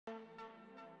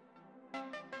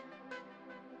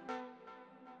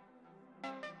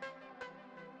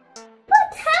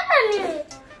What's happening?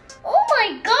 Oh my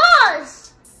gosh!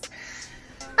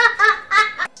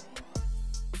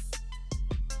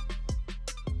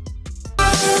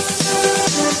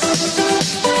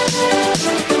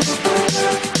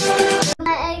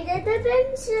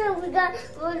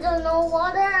 We got no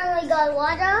water and we got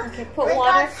water. Okay, put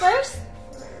water first.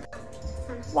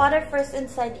 Water first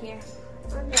inside here.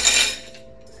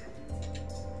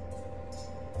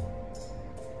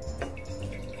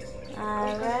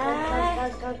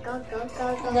 Alright.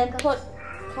 And then put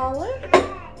color.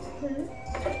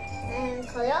 And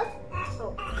color?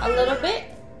 Oh. A little bit.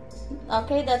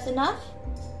 Okay, that's enough.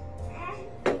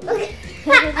 Okay.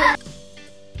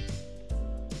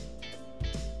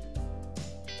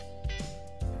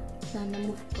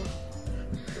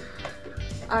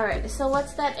 Alright, so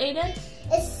what's that, Aiden?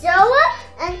 It's soda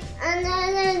and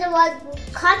then what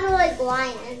color like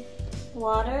wine.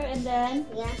 Water and then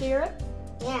syrup?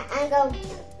 Yeah, and go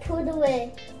put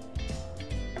away.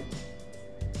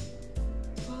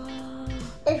 Wow.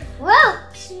 It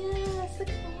floats. Yes, look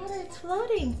at the water, it's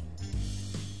floating.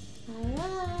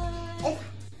 Alright.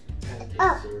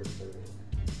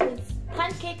 It's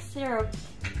pancake syrup.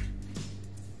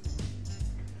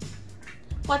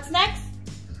 What's next?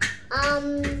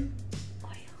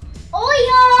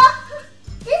 Oil.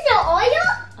 This is oil?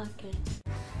 Okay.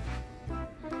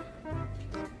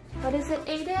 What is it,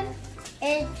 Aiden?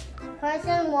 It's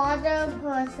person water,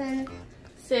 person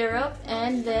Syrup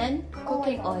and then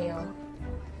cooking oil.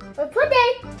 we put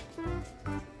it.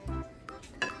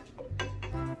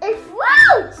 It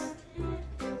floats.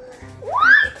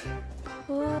 What?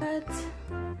 What?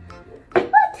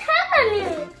 What's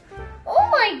happening? Oh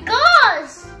my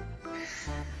gosh!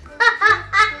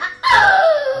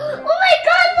 Oh my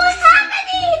god, what's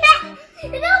happening?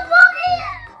 It's not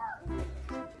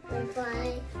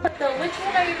funny. So which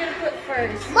one are you gonna put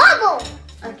first? Marble!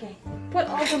 Okay. Put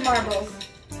all the marbles.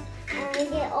 And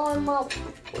get all marbles.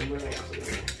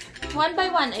 One by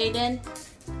one, Aiden.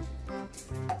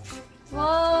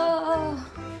 Whoa.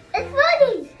 It's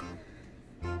funny.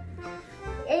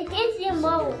 It gets you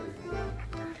marble.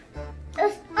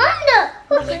 It's under.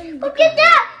 Look at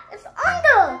that. It's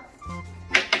under.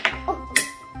 Oh.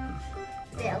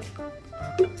 There.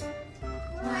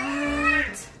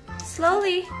 What?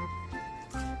 Slowly.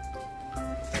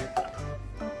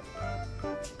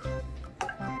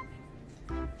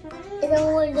 It's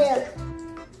over there.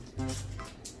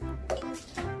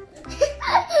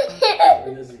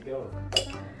 Where does it go?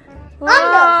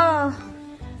 Wow.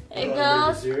 It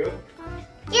goes. Zero?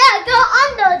 Yeah, go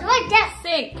under. It's right there.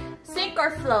 Sink. Sink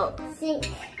or float?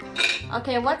 Sink.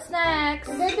 Okay, what's next?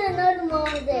 There's another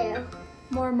marble there.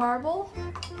 More marble?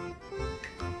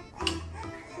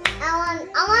 I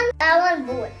want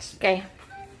bullets. Okay.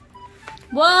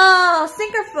 Whoa,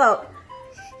 sink or float?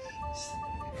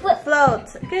 Float.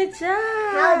 Good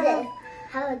job.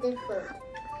 How did it float?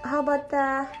 How about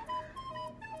the...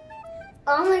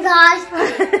 Oh my gosh.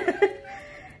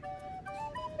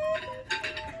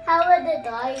 How about the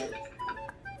die?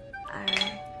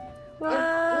 Alright. It's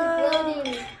Wow.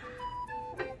 floating.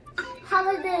 How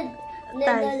about the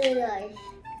die?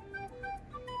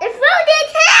 It's floating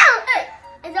too!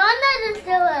 It's under the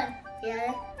sewer.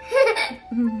 Yeah.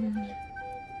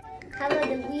 How about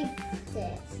the leaf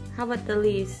there? How about the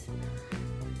leaves?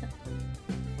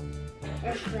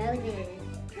 It's floating.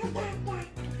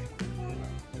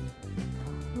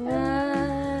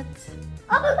 What?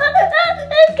 Oh,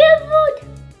 it's good food.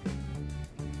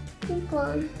 Ping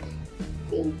pong.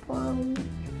 Ping pong.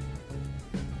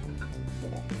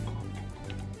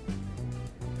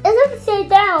 It's upside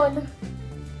down.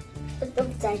 It's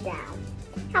upside down.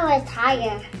 How about a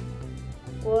tiger?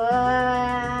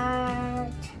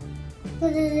 What?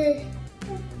 What is it?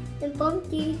 It's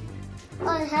bumpy. Oh,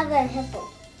 I have a hippo.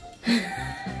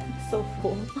 So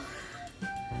full.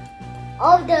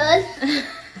 All done.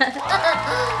 I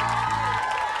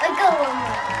got one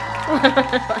more.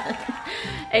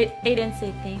 Aiden,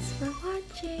 say thanks for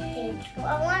watching. Thanks for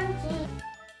watching.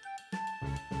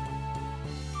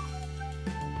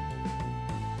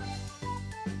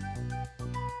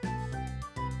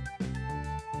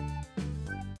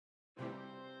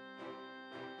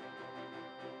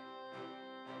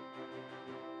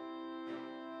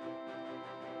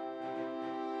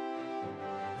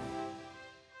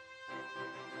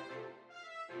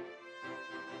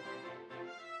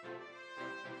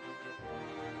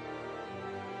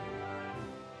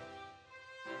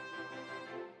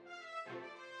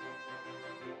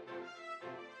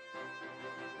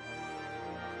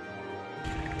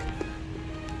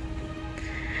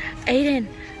 Aeden.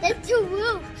 There's two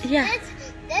roofs. Yeah.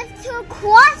 There's two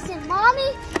crosses,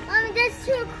 Mommy. There's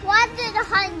two crosses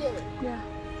behind you. Yeah.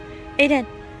 Aeden,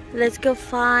 let's go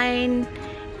find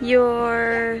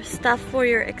your stuff for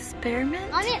your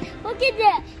experiment. Mommy, look at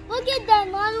that. Look at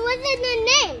that, Mommy. What's in the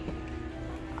name?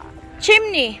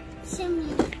 Chimney.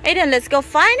 Chimney. Aeden, let's go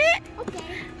find it. Okay.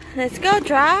 Let's go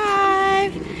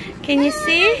drive. Can you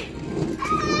see?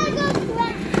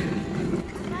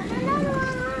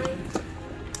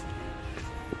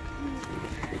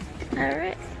 All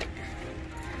right.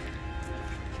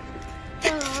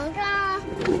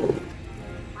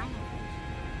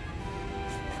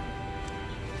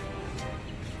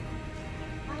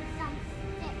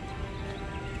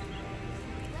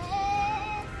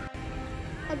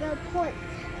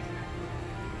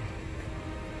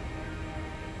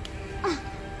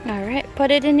 All right,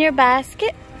 put it in your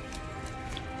basket.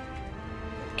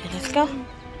 Okay, let's go.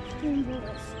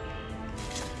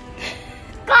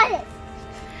 Got it.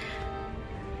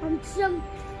 Some.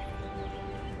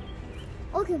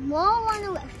 Okay, Mom, run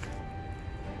away.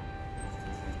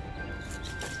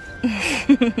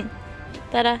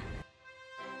 Ta-da.